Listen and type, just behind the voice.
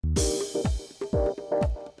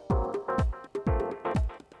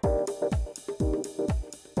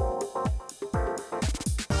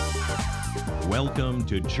Welcome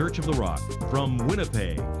to Church of the Rock from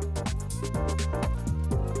Winnipeg.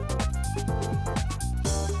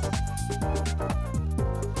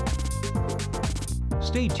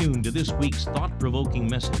 Stay tuned to this week's thought-provoking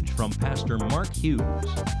message from Pastor Mark Hughes.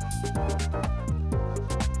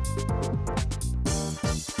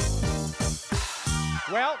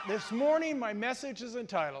 Well, this morning my message is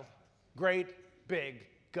entitled, Great Big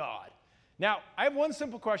God. Now, I have one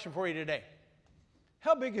simple question for you today.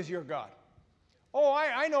 How big is your God? Oh,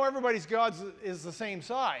 I know everybody's God is the same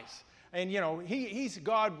size. And, you know, he's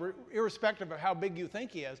God irrespective of how big you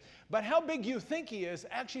think he is. But how big you think he is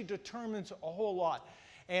actually determines a whole lot.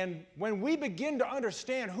 And when we begin to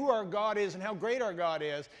understand who our God is and how great our God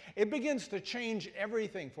is, it begins to change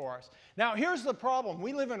everything for us. Now, here's the problem.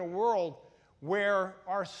 We live in a world where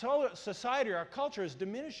our society, our culture is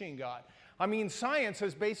diminishing God. I mean, science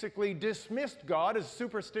has basically dismissed God as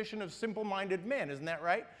superstition of simple-minded men. Isn't that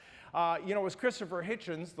right? It was Christopher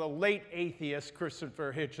Hitchens, the late atheist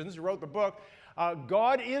Christopher Hitchens, who wrote the book,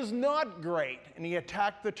 God is not great. And he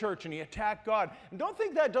attacked the church and he attacked God. And don't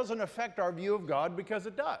think that doesn't affect our view of God, because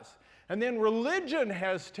it does. And then religion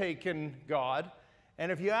has taken God. And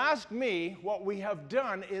if you ask me, what we have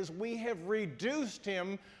done is we have reduced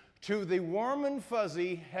him to the warm and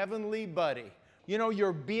fuzzy heavenly buddy. You know,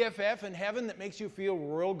 your BFF in heaven that makes you feel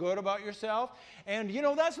real good about yourself. And, you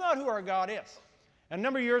know, that's not who our God is. A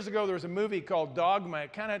number of years ago, there was a movie called Dogma.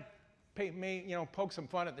 It kind of poked some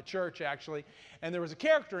fun at the church, actually. And there was a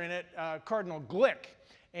character in it, Cardinal Glick.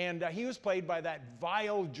 And he was played by that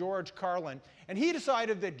vile George Carlin. And he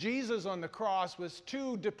decided that Jesus on the cross was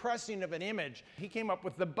too depressing of an image. He came up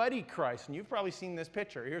with the Buddy Christ. And you've probably seen this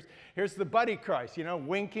picture. Here's the Buddy Christ, you know,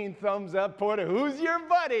 winking, thumbs up, who's your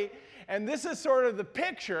buddy? And this is sort of the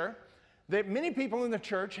picture that many people in the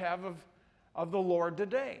church have of the Lord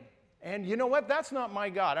today. And you know what? That's not my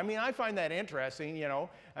God. I mean, I find that interesting, you know,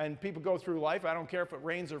 and people go through life. I don't care if it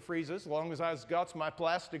rains or freezes, as long as I've got my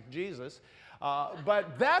plastic Jesus.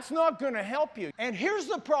 But that's not going to help you. And here's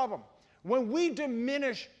the problem. When we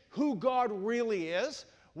diminish who God really is,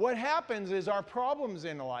 what happens is our problems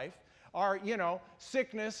in life are, you know,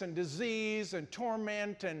 sickness and disease and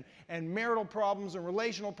torment and marital problems and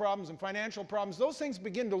relational problems and financial problems. Those things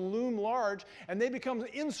begin to loom large and they become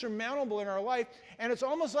insurmountable in our life. And it's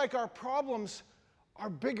almost like our problems are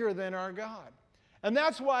bigger than our God. And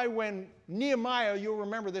that's why when Nehemiah, you'll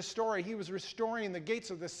remember this story, he was restoring the gates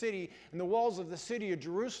of the city and the walls of the city of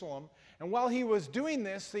Jerusalem. And while he was doing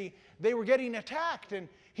this, they were getting attacked. And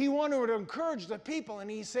he wanted to encourage the people.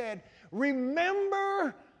 And he said,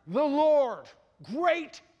 remember the Lord,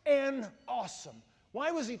 great and awesome. Why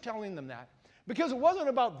was he telling them that? Because it wasn't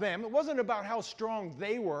about them. It wasn't about how strong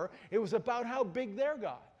they were. It was about how big their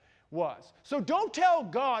God was. So don't tell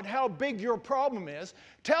God how big your problem is.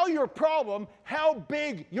 Tell your problem how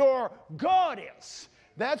big your God is.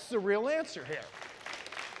 That's the real answer here.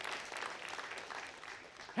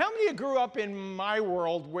 How many of you grew up in my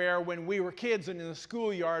world where when we were kids and in the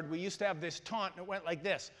schoolyard, we used to have this taunt and it went like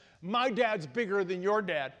this: my dad's bigger than your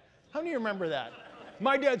dad. How many of you remember that?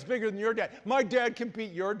 My dad's bigger than your dad. My dad can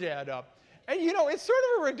beat your dad up. And you know, it's sort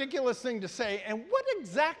of a ridiculous thing to say. And what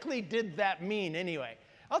exactly did that mean anyway?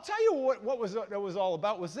 I'll tell you what it was all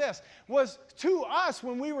about was this. Was to us,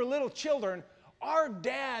 when we were little children, our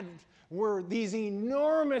dads were these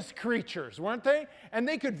enormous creatures, weren't they? And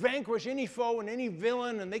they could vanquish any foe and any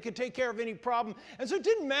villain, and they could take care of any problem. And so it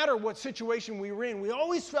didn't matter what situation we were in. We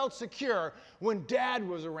always felt secure when Dad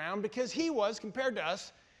was around, because he was, compared to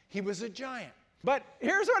us, he was a giant. But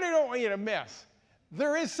here's what I don't want you to miss.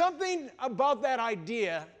 There is something about that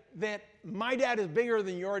idea that my dad is bigger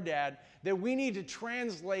than your dad that we need to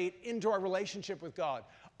translate into our relationship with God.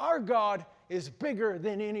 Our God is bigger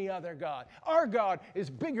than any other God. Our God is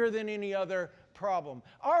bigger than any other problem.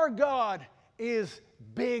 Our God is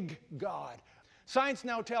big God. Science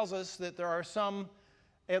now tells us that there are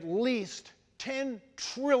at least 10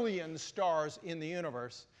 trillion stars in the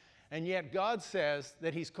universe, and yet God says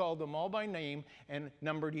that he's called them all by name and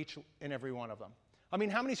numbered each and every one of them. I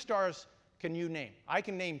mean, how many stars can you name? I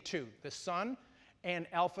can name 2, the Sun and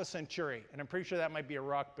Alpha Centauri, and I'm pretty sure that might be a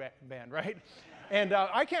rock band, right? And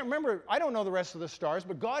I can't remember, I don't know the rest of the stars,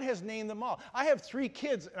 but God has named them all. I have 3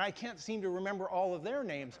 kids, and I can't seem to remember all of their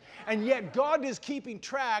names. And yet God is keeping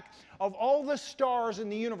track of all the stars in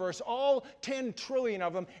the universe, all 10 trillion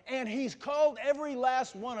of them, and he's called every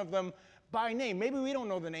last one of them by name. Maybe we don't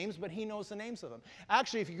know the names, but he knows the names of them.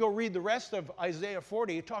 Actually, if you go read the rest of Isaiah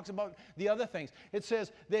 40, it talks about the other things. It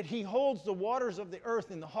says that he holds the waters of the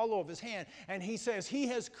earth in the hollow of his hand, and he says he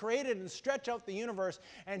has created and stretched out the universe,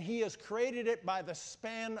 and he has created it by the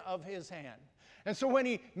span of his hand. And so when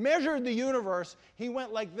he measured the universe, he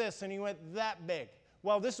went like this, and he went that big.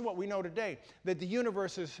 Well, this is what we know today, that the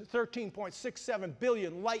universe is 13.67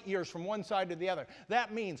 billion light years from one side to the other.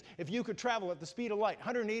 That means if you could travel at the speed of light,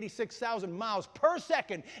 186,000 miles per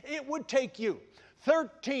second, it would take you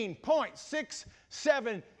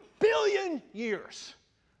 13.67 billion years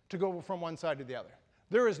to go from one side to the other.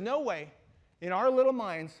 There is no way in our little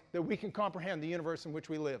minds that we can comprehend the universe in which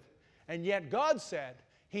we live. And yet God said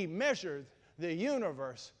he measured the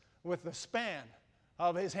universe with the span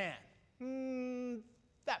of his hand.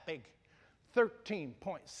 That big.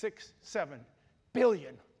 13.67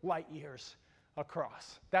 billion light years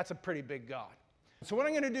across. That's a pretty big God. So what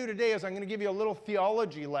I'm going to do today is I'm going to give you a little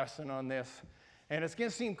theology lesson on this. And it's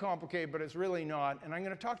going to seem complicated, but it's really not. And I'm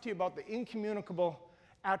going to talk to you about the incommunicable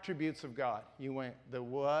attributes of God. You went, the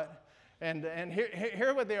what? And here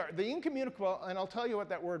are what they are. The incommunicable, and I'll tell you what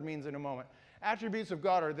that word means in a moment. Attributes of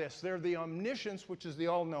God are this. They're the omniscience, which is the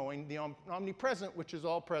all-knowing, the omnipresent, which is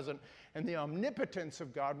all-present, and the omnipotence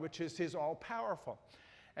of God, which is his all-powerful.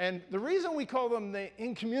 And the reason we call them the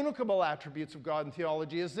incommunicable attributes of God in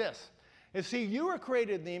theology is this. Is, see, you were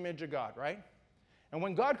created in the image of God, right? And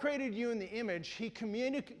when God created you in the image, he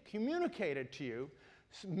communicated to you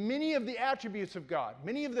many of the attributes of God,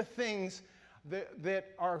 many of the things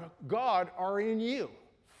that are God are in you.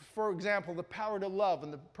 For example, the power to love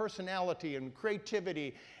and the personality and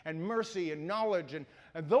creativity and mercy and knowledge. And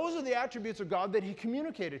those are the attributes of God that he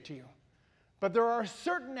communicated to you. But there are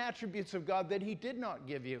certain attributes of God that he did not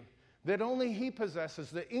give you, that only he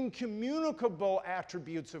possesses, the incommunicable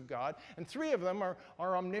attributes of God. And three of them are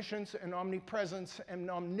omniscience and omnipresence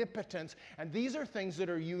and omnipotence. And these are things that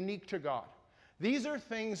are unique to God. These are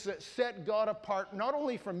things that set God apart, not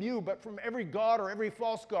only from you, but from every god or every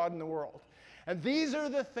false god in the world. And these are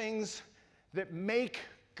the things that make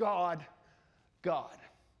God God.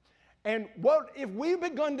 And if we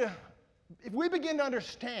begin to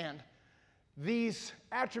understand these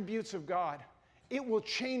attributes of God, it will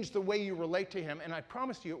change the way you relate to him. And I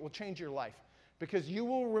promise you, it will change your life, because you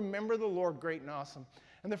will remember the Lord great and awesome.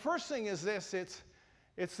 And the first thing is this.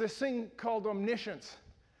 It's this thing called omniscience.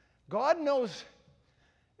 God knows.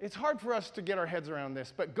 It's hard for us to get our heads around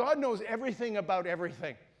this, but God knows everything about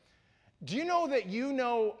everything. Do you know that you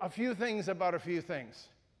know a few things about a few things?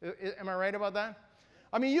 Am I right about that?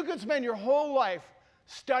 I mean, you could spend your whole life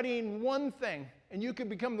studying one thing, and you could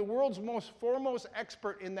become the world's most foremost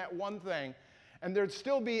expert in that one thing, and there'd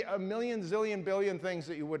still be a million, zillion, billion things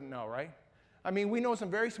that you wouldn't know, right? I mean, we know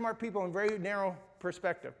some very smart people in very narrow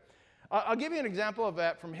perspective. I'll give you an example of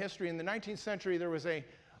that from history. In the 19th century, there was a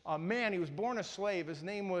man. He was born a slave. His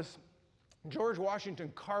name was George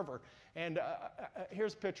Washington Carver. And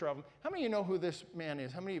here's a picture of him. How many of you know who this man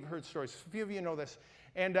is? How many of you have heard stories? A few of you know this.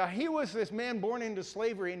 And he was this man born into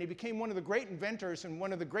slavery, and he became one of the great inventors and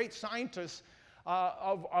one of the great scientists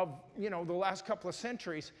of the last couple of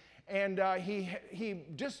centuries. And he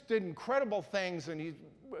just did incredible things, and he's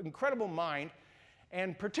an incredible mind.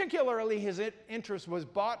 And particularly his interest was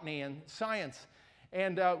botany and science.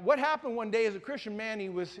 And what happened one day as a Christian man, he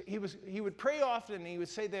would pray often, and he would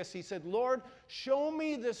say this. He said, Lord, show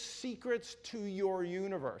me the secrets to your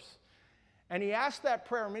universe. And he asked that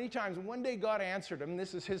prayer many times, and one day God answered him.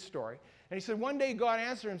 This is his story. And he said, one day God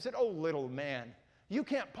answered him and said, oh, little man, you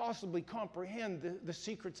can't possibly comprehend the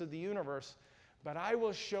secrets of the universe, but I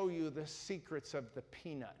will show you the secrets of the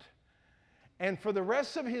peanut. And for the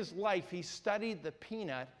rest of his life, he studied the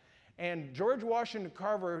peanut. And George Washington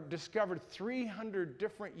Carver discovered 300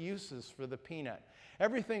 different uses for the peanut.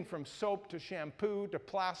 Everything from soap to shampoo to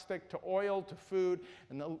plastic to oil to food.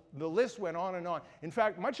 And the list went on and on. In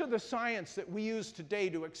fact, much of the science that we use today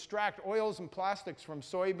to extract oils and plastics from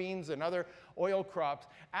soybeans and other oil crops,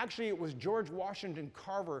 actually it was George Washington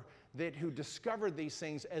Carver who discovered these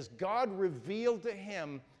things as God revealed to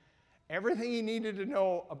him everything he needed to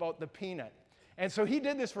know about the peanut. And so he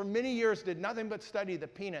did this for many years, did nothing but study the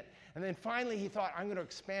peanut. And then finally he thought, I'm going to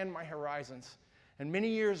expand my horizons. And many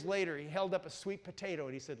years later, he held up a sweet potato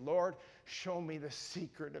and he said, Lord, show me the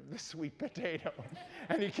secret of the sweet potato.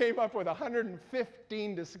 And he came up with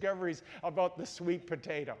 115 discoveries about the sweet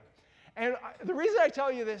potato. And the reason I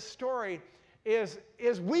tell you this story is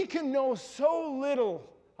we can know so little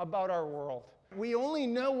about our world. We only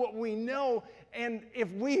know what we know, and if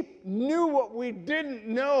we knew what we didn't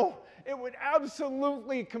know, it would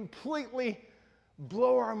absolutely, completely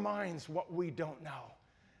blow our minds what we don't know.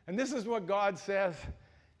 And this is what God says.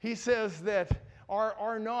 He says that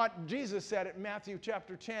Jesus said it in Matthew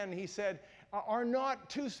chapter 10, he said, are not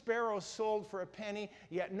two sparrows sold for a penny,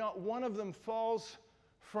 yet not one of them falls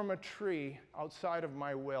from a tree outside of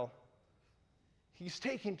my will. He's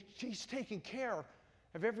taking care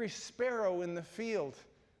of every sparrow in the field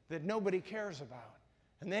that nobody cares about.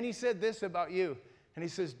 And then he said this about you. And he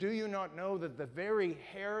says, do you not know that the very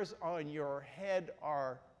hairs on your head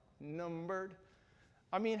are numbered?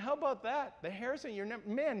 I mean, how about that? The hairs on your neck.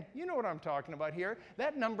 Men, you know what I'm talking about here.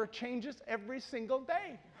 That number changes every single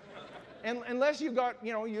day. And unless you got,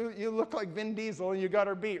 you look like Vin Diesel and you got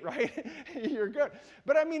her beat, right? You're good.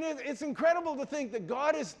 But I mean, it's incredible to think that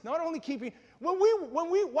God is not only keeping,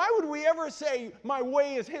 why would we ever say my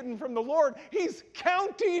way is hidden from the Lord? He's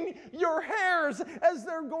counting your hairs as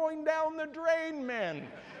they're going down the drain, men.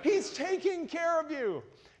 He's taking care of you.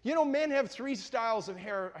 You know, men have 3 styles of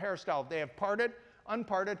hairstyle. They have parted,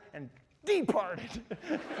 unparted, and departed.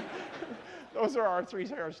 Those are our 3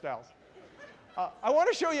 hairstyles. I want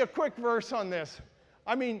to show you a quick verse on this.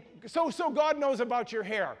 I mean, so God knows about your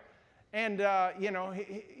hair, and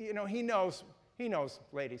He knows,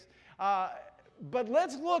 ladies. But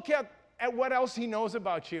let's look at what else He knows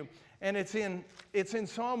about you, and it's in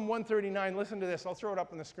Psalm 139. Listen to this. I'll throw it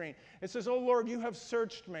up on the screen. It says, "O Lord, you have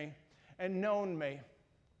searched me and known me.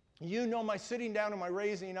 You know my sitting down and my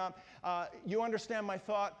raising up. You understand my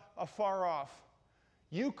thought afar off.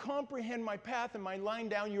 You comprehend my path and my lying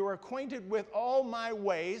down. You are acquainted with all my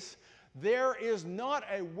ways. There is not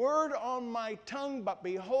a word on my tongue, but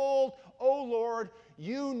behold, O Lord,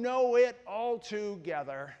 you know it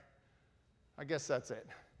altogether." I guess that's it.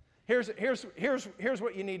 Here's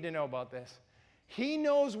what you need to know about this. He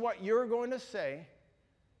knows what you're going to say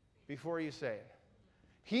before you say it.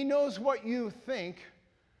 He knows what you think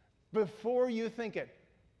before you think it.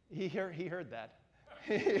 He heard that.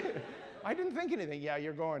 I didn't think anything. Yeah,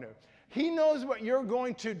 you're going to. He knows what you're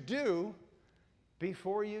going to do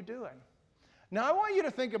before you do it. Now, I want you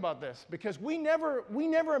to think about this, because we never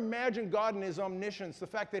imagine God in His omniscience, the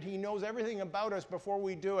fact that He knows everything about us before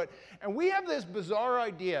we do it. And we have this bizarre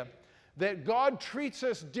idea that God treats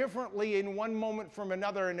us differently in one moment from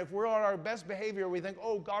another. And if we're on our best behavior, we think,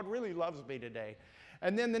 oh, God really loves me today.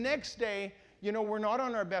 And then the next day, we're not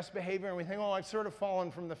on our best behavior, and we think, oh, I've sort of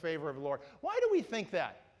fallen from the favor of the Lord. Why do we think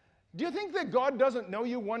that? Do you think that God doesn't know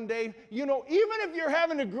you one day? Even if you're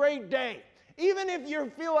having a great day, even if you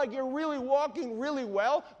feel like you're really walking really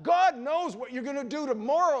well, God knows what you're going to do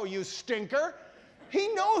tomorrow, you stinker. He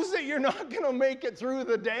knows that you're not going to make it through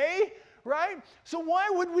the day, right? So why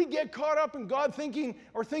would we get caught up in God thinking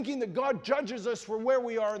that God judges us for where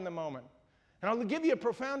we are in the moment? And I'll give you a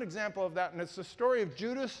profound example of that, and it's the story of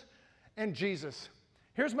Judas and Jesus.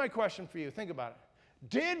 Here's my question for you. Think about it.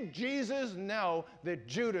 Did Jesus know that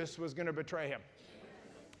Judas was going to betray him?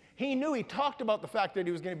 He knew. He talked about the fact that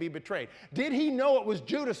he was going to be betrayed. Did he know it was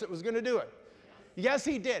Judas that was going to do it? Yes,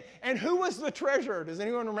 he did. And who was the treasurer? Does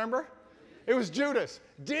anyone remember? It was Judas.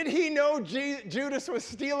 Did he know Judas was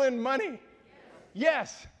stealing money?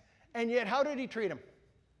 Yes. And yet, how did he treat him?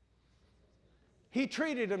 He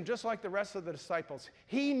treated him just like the rest of the disciples.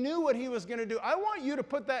 He knew what he was going to do. I want you to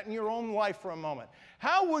put that in your own life for a moment.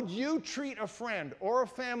 How would you treat a friend or a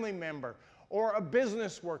family member or a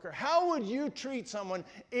business worker? How would you treat someone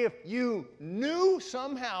if you knew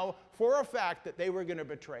somehow for a fact that they were going to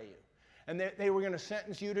betray you? And they were going to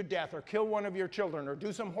sentence you to death or kill one of your children or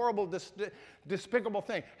do some horrible, despicable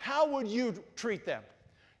thing. How would you treat them?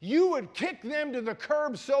 You would kick them to the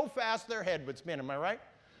curb so fast their head would spin. Am I right?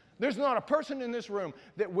 There's not a person in this room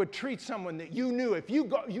that would treat someone that you knew. If you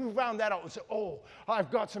found that out and said, oh,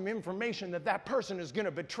 I've got some information that person is going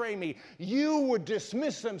to betray me, you would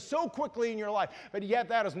dismiss them so quickly in your life. But yet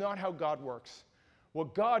that is not how God works.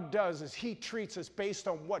 What God does is He treats us based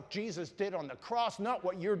on what Jesus did on the cross, not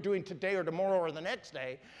what you're doing today or tomorrow or the next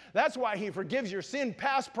day. That's why He forgives your sin,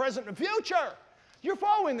 past, present, and future. You're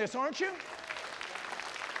following this, aren't you?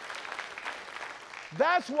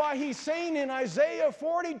 That's why He's saying in Isaiah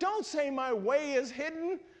 40, don't say my way is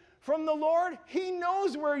hidden from the Lord. He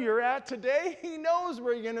knows where you're at today. He knows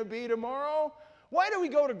where you're going to be tomorrow. Why do we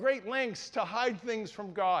go to great lengths to hide things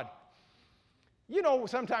from God?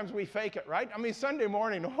 Sometimes we fake it, right? I mean, Sunday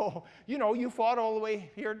morning, you fought all the way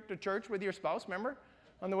here to church with your spouse, remember?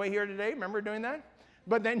 On the way here today, remember doing that?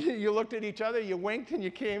 But then you looked at each other, you winked, and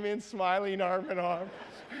you came in smiling arm in arm.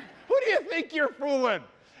 Who do you think you're fooling?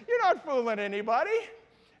 You're not fooling anybody.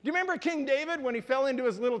 Do you remember King David when he fell into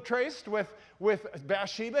his little tryst with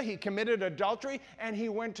Bathsheba? He committed adultery, and he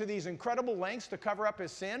went to these incredible lengths to cover up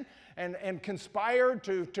his sin and conspired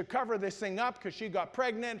to cover this thing up because she got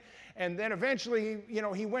pregnant. And then eventually,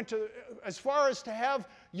 he went as far as to have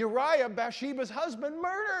Uriah, Bathsheba's husband,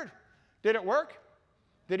 murdered. Did it work?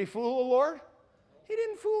 Did he fool the Lord? He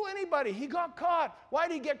didn't fool anybody. He got caught. Why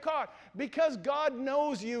did he get caught? Because God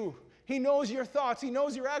knows you. He knows your thoughts. He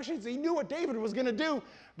knows your actions. He knew what David was going to do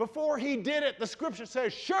before he did it. The scripture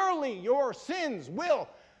says, surely your sins will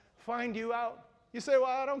find you out. You say, well,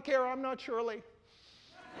 I don't care. I'm not Shirley.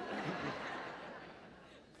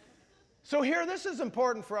 So here, this is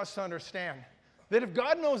important for us to understand, that if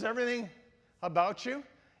God knows everything about you,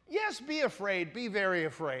 yes, be afraid, be very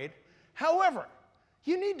afraid. However,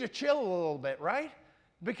 you need to chill a little bit, right?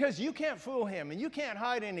 Because you can't fool him and you can't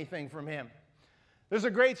hide anything from him. There's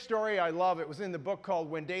a great story I love. It was in the book called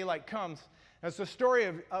When Daylight Comes. It's the story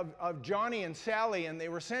of Johnny and Sally, and they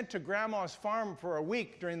were sent to Grandma's farm for a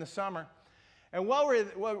week during the summer. And while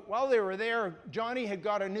they were there, Johnny had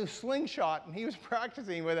got a new slingshot, and he was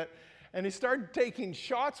practicing with it. And he started taking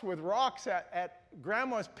shots with rocks at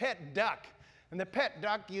Grandma's pet duck. And the pet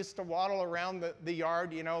duck used to waddle around the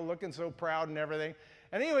yard, you know, looking so proud and everything.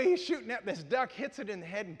 And anyway, he's shooting at this duck, hits it in the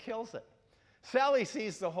head and kills it. Sally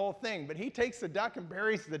sees the whole thing, but he takes the duck and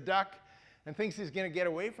buries the duck and thinks he's going to get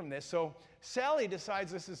away from this. So Sally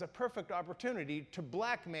decides this is a perfect opportunity to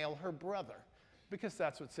blackmail her brother, because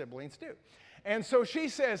that's what siblings do. And so she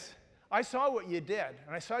says, I saw what you did,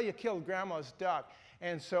 and I saw you kill Grandma's duck,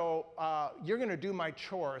 and so you're going to do my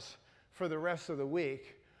chores for the rest of the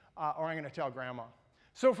week, or I'm going to tell Grandma.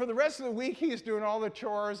 So for the rest of the week, he's doing all the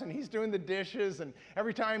chores, and he's doing the dishes, and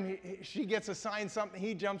every time she gets assigned something,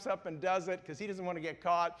 he jumps up and does it because he doesn't want to get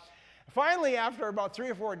caught. Finally, after about 3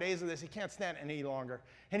 or 4 days of this, he can't stand it any longer.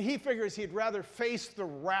 And he figures he'd rather face the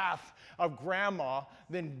wrath of Grandma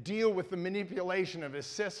than deal with the manipulation of his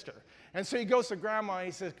sister. And so he goes to Grandma and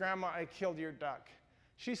he says, Grandma, I killed your duck.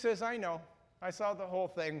 She says, I know. I saw the whole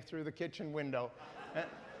thing through the kitchen window.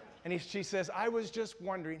 She says, I was just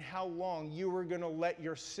wondering how long you were going to let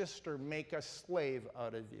your sister make a slave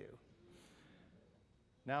out of you.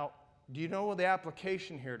 Now, do you know the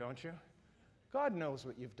application here, don't you? God knows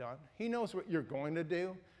what you've done. He knows what you're going to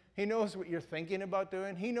do. He knows what you're thinking about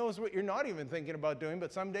doing. He knows what you're not even thinking about doing,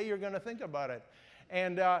 but someday you're going to think about it.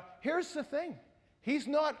 And here's the thing. He's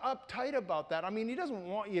not uptight about that. I mean, he doesn't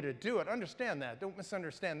want you to do it. Understand that. Don't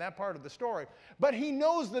misunderstand that part of the story. But he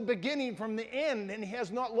knows the beginning from the end, and he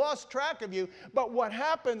has not lost track of you. But what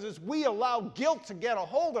happens is we allow guilt to get a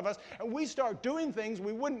hold of us, and we start doing things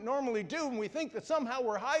we wouldn't normally do, and we think that somehow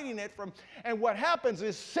we're hiding it from. And what happens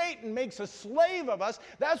is Satan makes a slave of us.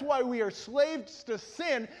 That's why we are slaves to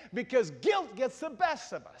sin, because guilt gets the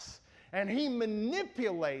best of us, and he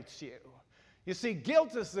manipulates you. You see,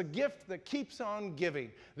 guilt is the gift that keeps on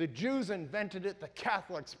giving. The Jews invented it, the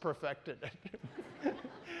Catholics perfected it.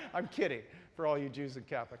 I'm kidding, for all you Jews and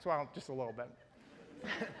Catholics. Well, just a little bit.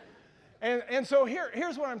 and so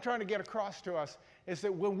here's what I'm trying to get across to us, is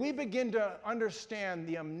that when we begin to understand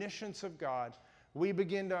the omniscience of God, we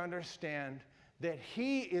begin to understand that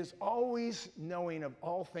he is always knowing of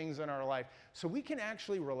all things in our life. So we can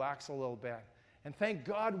actually relax a little bit. And thank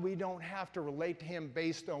God we don't have to relate to him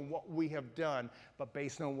based on what we have done, but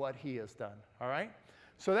based on what he has done, all right?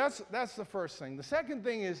 So that's the first thing. The second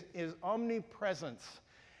thing is omnipresence.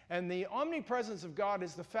 And the omnipresence of God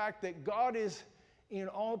is the fact that God is in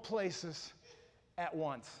all places at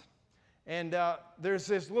once. And there's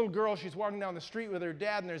this little girl, she's walking down the street with her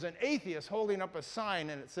dad, and there's an atheist holding up a sign,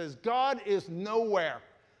 and it says, God is nowhere.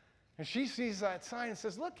 And she sees that sign and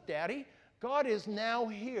says, look, Daddy, God is now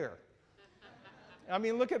here. I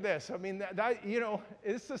mean, look at this. I mean,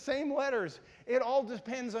 it's the same letters. It all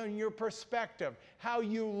depends on your perspective, how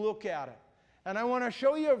you look at it. And I want to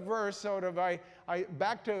show you a verse out of,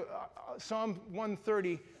 back to Psalm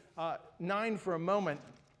 139 for a moment.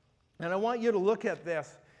 And I want you to look at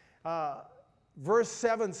this. Verse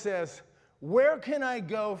 7 says, where can I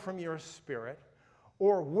go from your spirit?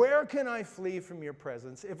 Or where can I flee from your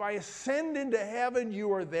presence? If I ascend into heaven,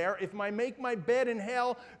 you are there. If I make my bed in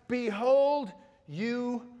hell, behold,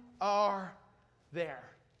 you are there.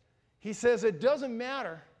 He says it doesn't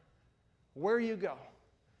matter where you go.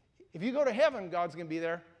 If you go to heaven, God's going to be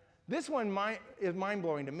there. This one is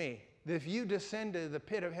mind-blowing to me. That if you descend to the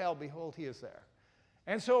pit of hell, behold, he is there.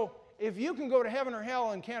 And so if you can go to heaven or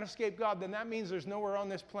hell and can't escape God, then that means there's nowhere on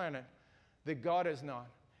this planet that God is not.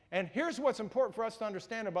 And here's what's important for us to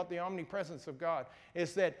understand about the omnipresence of God,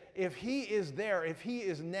 is that if he is there, if he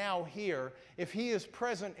is now here, if he is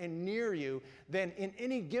present and near you, then in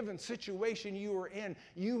any given situation you are in,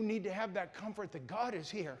 you need to have that comfort that God is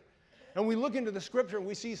here. And we look into the scripture and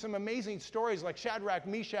we see some amazing stories like Shadrach,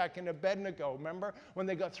 Meshach, and Abednego. Remember when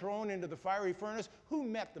they got thrown into the fiery furnace? Who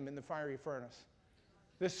met them in the fiery furnace?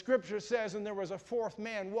 The scripture says, and there was a fourth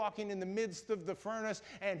man walking in the midst of the furnace,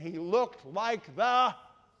 and he looked like the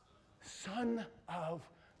Son of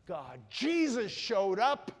God. Jesus showed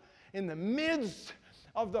up in the midst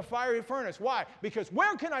of the fiery furnace. Why? Because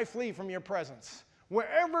where can I flee from your presence?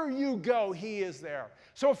 Wherever you go, he is there.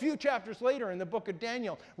 So a few chapters later in the book of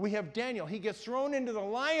Daniel, we have Daniel. He gets thrown into the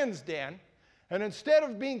lion's den, and instead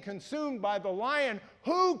of being consumed by the lion,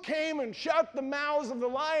 who came and shut the mouths of the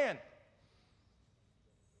lion?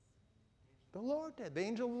 The Lord did. The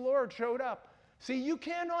angel of the Lord showed up. See, you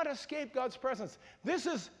cannot escape God's presence. This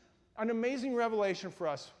is an amazing revelation for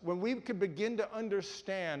us when we can begin to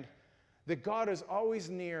understand that God is always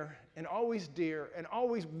near and always dear and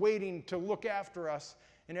always waiting to look after us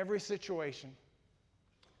in every situation.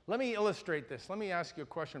 Let me illustrate this. Let me ask you a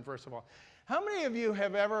question first of all. How many of you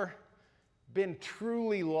have ever been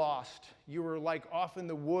truly lost? You were like off in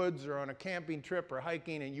the woods or on a camping trip or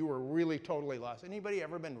hiking and you were really totally lost. Anybody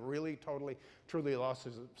ever been really totally, truly lost?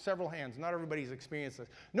 There's several hands. Not everybody's experienced this.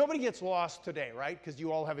 Nobody gets lost today, right? Because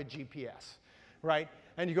you all have a GPS, right?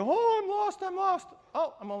 And you go, oh, I'm lost, I'm lost.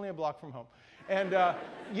 Oh, I'm only a block from home. And,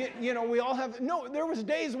 you know, we all have, no, there was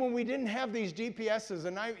days when we didn't have these GPSs,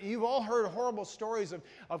 and you've all heard horrible stories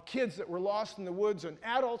of kids that were lost in the woods and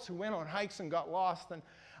adults who went on hikes and got lost. And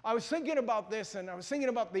I was thinking about this, and I was thinking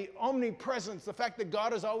about the omnipresence, the fact that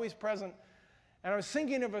God is always present. And I was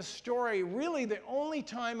thinking of a story, really the only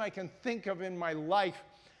time I can think of in my life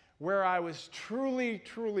where I was truly,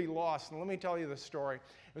 truly lost. And let me tell you the story.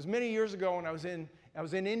 It was many years ago when I was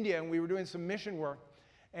in India, and we were doing some mission work.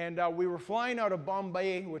 And we were flying out of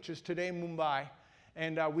Bombay, which is today Mumbai.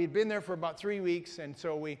 And we'd been there for about 3 weeks. And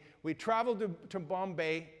so we traveled to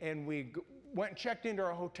Bombay, and we went and checked into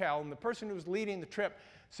our hotel. And the person who was leading the trip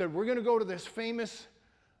said, we're going to go to this famous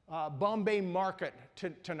Bombay market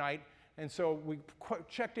tonight. And so we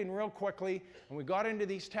checked in real quickly, and we got into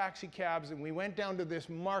these taxi cabs, and we went down to this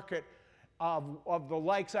market of the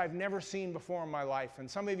likes I've never seen before in my life. And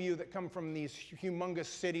some of you that come from these humongous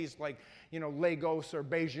cities like, you know, Lagos or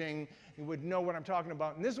Beijing, you would know what I'm talking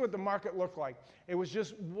about. And this is what the market looked like. It was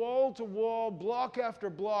just wall to wall, block after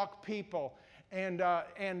block people. And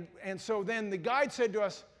so then the guide said to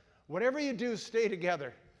us, whatever you do, stay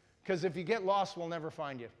together. Because if you get lost, we'll never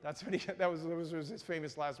find you. That's what those was his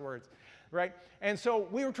famous last words, right? And so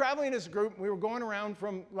we were traveling as a group. We were going around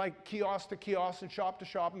from like kiosk to kiosk and shop to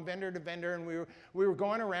shop and vendor to vendor, and we were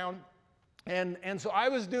going around. And so I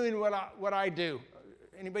was doing what I do.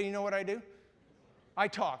 Anybody know what I do? I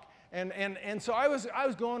talk. And so I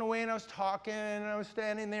was going away, and I was talking, and I was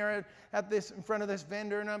standing there at this in front of this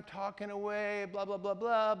vendor, and I'm talking away, blah blah blah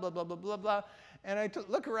blah blah blah blah blah blah. And I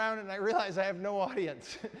look around, and I realize I have no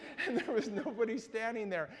audience, and there was nobody standing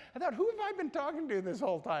there. I thought, who have I been talking to this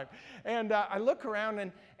whole time? And I look around,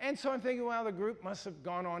 and so I'm thinking, well, the group must have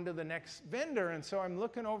gone on to the next vendor. And so I'm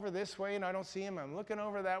looking over this way, and I don't see them. I'm looking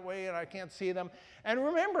over that way, and I can't see them. And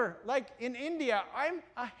remember, like in India, I'm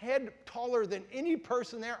a head taller than any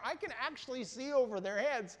person there. I can actually see over their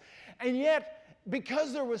heads. And yet,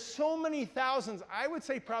 because there was so many thousands, I would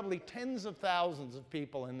say probably tens of thousands of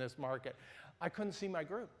people in this market, I couldn't see my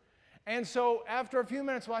group. And so after a few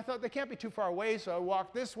minutes, well, I thought they can't be too far away, so I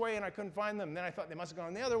walked this way and I couldn't find them. And then I thought they must have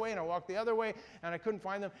gone the other way, and I walked the other way and I couldn't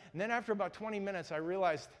find them. And then after about 20 minutes, I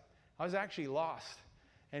realized I was actually lost.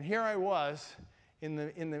 And here I was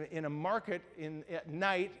in a market at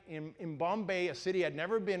night in Bombay, a city I'd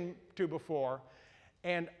never been to before.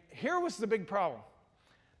 And here was the big problem.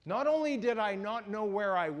 Not only did I not know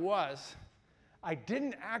where I was, I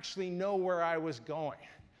didn't actually know where I was going.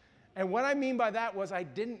 And what I mean by that was I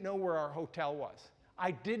didn't know where our hotel was.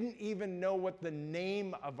 I didn't even know what the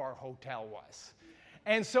name of our hotel was.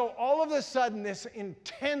 And so all of a sudden, this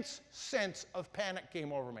intense sense of panic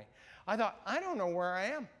came over me. I thought, I don't know where I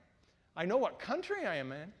am. I know what country I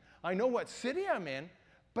am in. I know what city I'm in.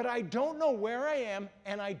 But I don't know where I am,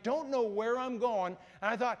 and I don't know where I'm going. And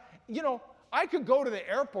I thought, you know, I could go to the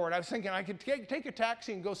airport. I was thinking I could take a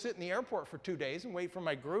taxi and go sit in the airport for 2 days and wait for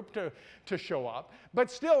my group to show up.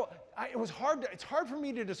 But still, it's hard for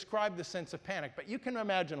me to describe the sense of panic, but you can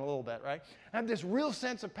imagine a little bit, right? I have this real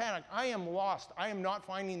sense of panic. I am lost. I am not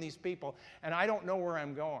finding these people, and I don't know where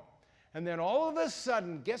I'm going. And then all of a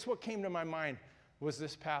sudden, guess what came to my mind was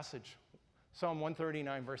this passage, Psalm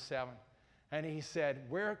 139, verse 7. And he said,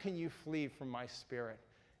 where can you flee from my spirit?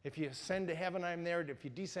 If you ascend to heaven, I'm there. If you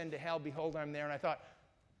descend to hell, behold, I'm there. And I thought,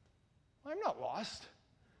 I'm not lost.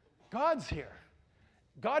 God's here.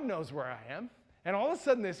 God knows where I am. And all of a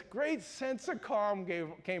sudden, this great sense of calm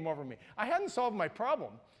came over me. I hadn't solved my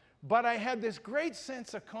problem, but I had this great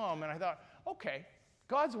sense of calm. And I thought, okay,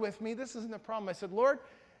 God's with me. This isn't a problem. I said, Lord,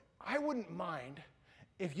 I wouldn't mind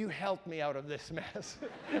if you helped me out of this mess.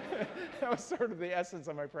 That was sort of the essence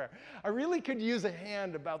of my prayer. I really could use a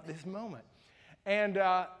hand about this moment. And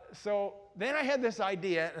so then I had this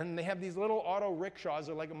idea, and they have these little auto rickshaws.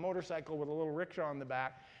 They're like a motorcycle with a little rickshaw on the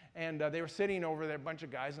back. And they were sitting over there, a bunch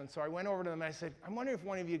of guys. And so I went over to them and I said, I'm wondering if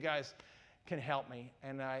one of you guys can help me.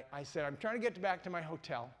 And I said, I'm trying to get back to my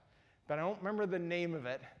hotel, but I don't remember the name of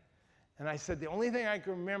it. And I said, the only thing I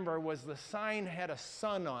can remember was the sign had a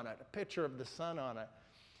sun on it, a picture of the sun on it.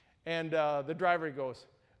 And the driver goes,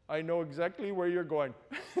 I know exactly where you're going.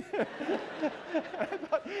 I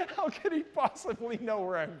thought, how could he possibly know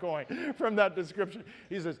where I'm going from that description?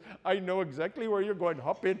 He says, I know exactly where you're going.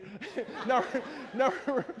 Hop in. Now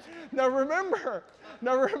remember,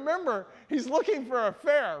 he's looking for a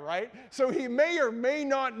fare, right? So he may or may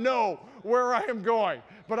not know where I am going.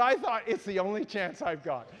 But I thought, it's the only chance I've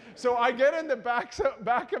got. So I get in the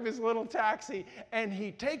back of his little taxi, and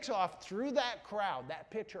he takes off through that crowd, that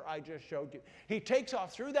picture I just showed you. He takes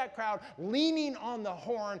off through that crowd, leaning on the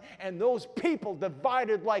horn, and those people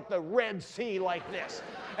divided like the Red Sea like this.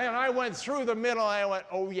 And I went through the middle, and I went,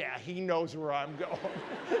 oh yeah, he knows where I'm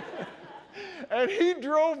going. And he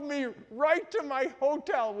drove me right to my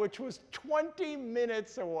hotel, which was 20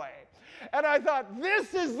 minutes away. And I thought,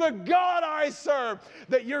 this is the God I serve,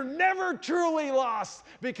 that you're never truly lost,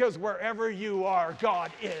 because wherever you are,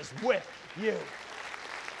 God is with you.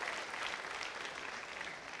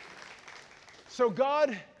 So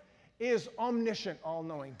God is omniscient,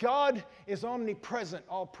 all-knowing. God is omnipresent,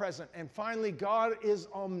 all-present. And finally, God is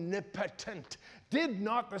omnipotent. Did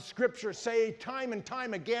not the Scripture say time and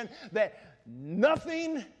time again that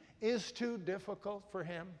nothing is too difficult for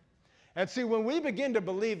him? And see, when we begin to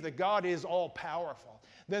believe that God is all-powerful,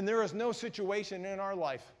 then there is no situation in our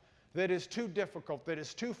life that is too difficult, that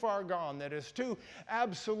is too far gone, that is too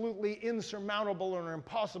absolutely insurmountable or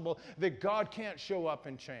impossible that God can't show up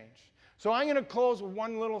and change. So I'm going to close with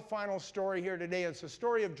one little final story here today. It's the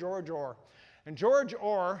story of George Orr. And George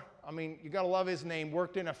Orr, I mean, you got to love his name,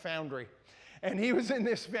 worked in a foundry. And he was in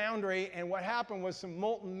this foundry, and what happened was some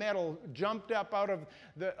molten metal jumped up out of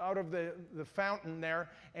the fountain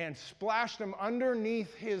there and splashed him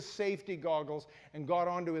underneath his safety goggles and got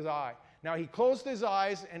onto his eye. Now, he closed his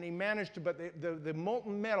eyes, and he managed to, but the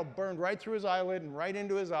molten metal burned right through his eyelid and right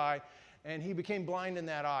into his eye, and he became blind in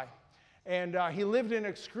that eye. And he lived in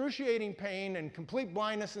excruciating pain and complete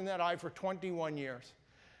blindness in that eye for 21 years.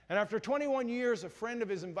 And after 21 years, a friend of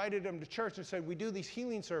his invited him to church and said, we do these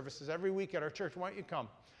healing services every week at our church. Why don't you come?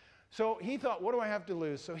 So he thought, what do I have to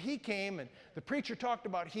lose? So he came, and the preacher talked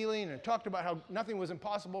about healing and talked about how nothing was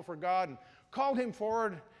impossible for God, and called him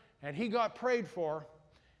forward, and he got prayed for,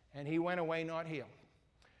 and he went away not healed.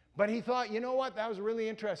 But he thought, you know what? That was really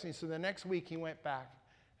interesting. So the next week he went back,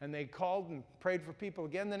 and they called and prayed for people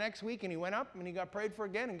again the next week, and he went up and he got prayed for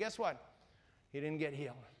again, and guess what? He didn't get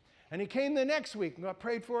healed. And he came the next week and got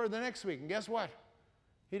prayed for the next week. And guess what?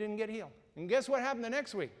 He didn't get healed. And guess what happened the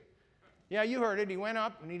next week? Yeah, you heard it. He went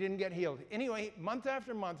up and he didn't get healed. Anyway, month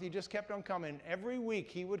after month, he just kept on coming. Every week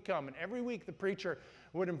he would come. And every week the preacher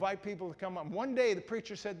would invite people to come up. And one day the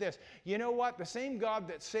preacher said this, you know what? The same God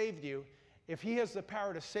that saved you, if he has the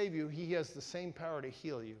power to save you, he has the same power to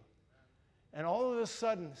heal you. And all of a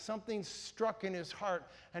sudden, something struck in his heart,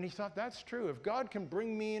 and he thought, that's true. If God can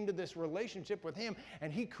bring me into this relationship with him,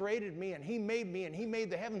 and he created me, and he made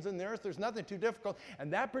the heavens and the earth, there's nothing too difficult.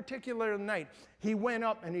 And that particular night, he went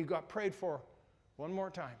up and he got prayed for one more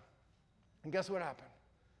time. And guess what happened?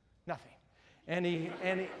 Nothing. And he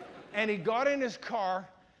got in his car,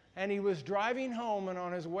 and he was driving home, and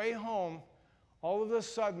on his way home, all of a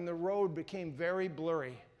sudden, the road became very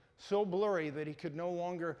blurry. So blurry that he could no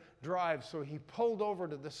longer drive. So he pulled over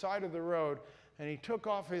to the side of the road and he took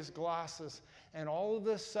off his glasses, and all of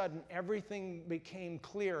a sudden everything became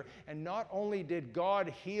clear. And not only did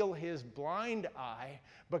God heal his blind eye,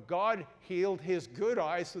 but God healed his good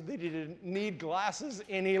eye so that he didn't need glasses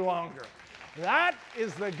any longer. That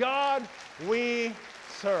is the God we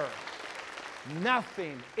serve.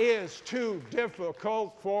 Nothing is too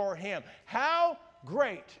difficult for him. How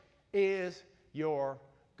great is your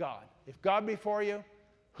God? If God be for you,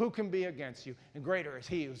 who can be against you? And greater is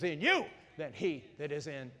he who's in you than he that is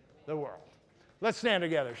in the world. Let's stand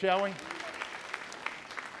together, shall we?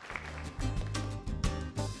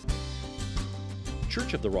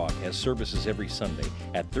 Church of the Rock has services every Sunday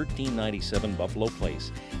at 1397 Buffalo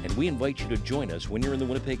Place, and we invite you to join us when you're in the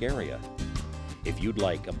Winnipeg area. If you'd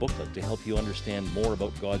like a booklet to help you understand more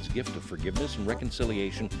about God's gift of forgiveness and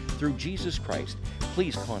reconciliation through Jesus Christ,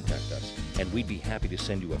 please contact us, and we'd be happy to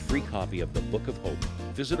send you a free copy of the Book of Hope.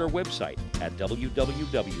 Visit our website at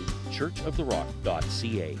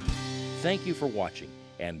www.churchoftherock.ca. Thank you for watching,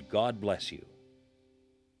 and God bless you.